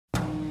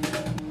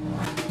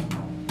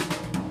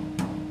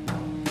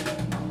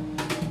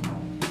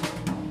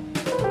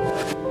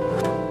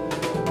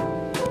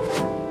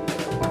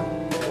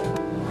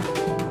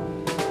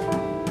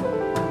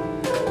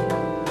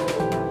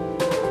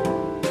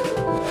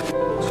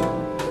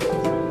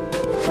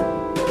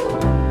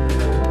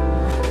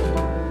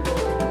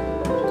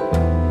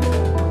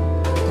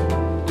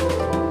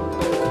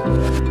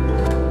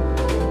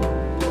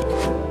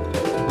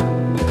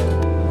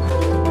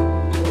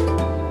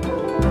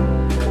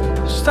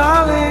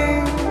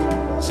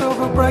Starlings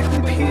over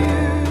Brighton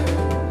Pier.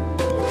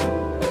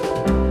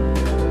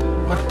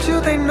 What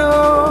do they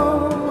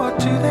know? What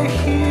do they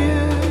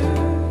hear?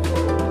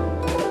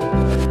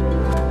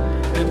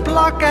 They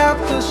block out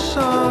the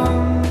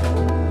sun.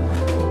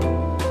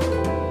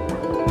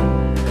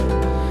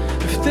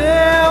 If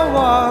there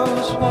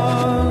was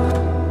one,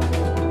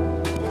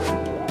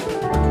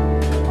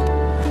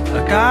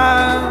 like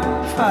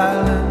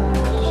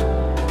violence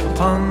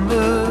upon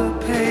the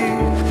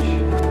page,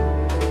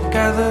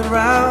 gathered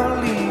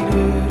round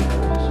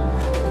leaders.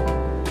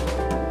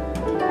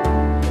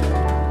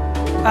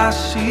 I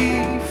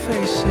see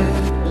faces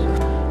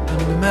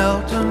that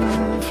melt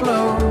and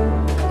flow,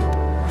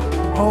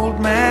 old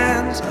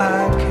man's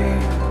eye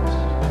case.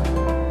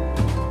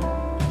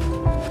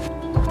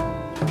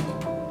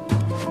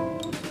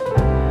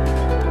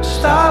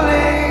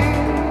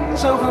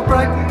 Starlings over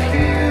Brighton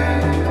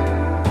Pier.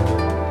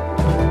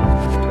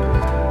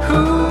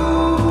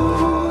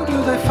 Who do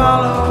they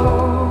follow?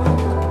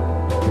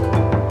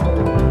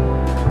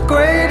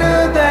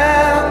 Greater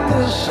than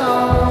the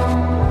sum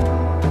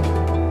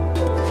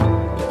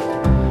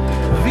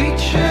of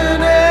each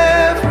and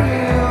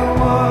every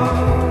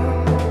one,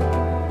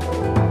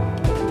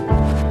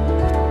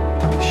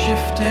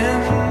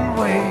 shifting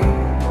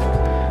weight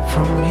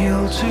from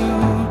heel to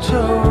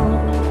toe,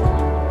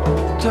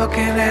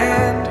 ducking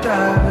and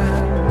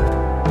diving.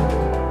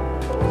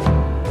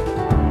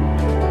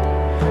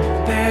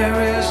 There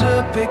is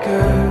a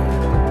bigger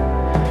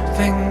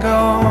thing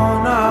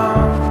going on.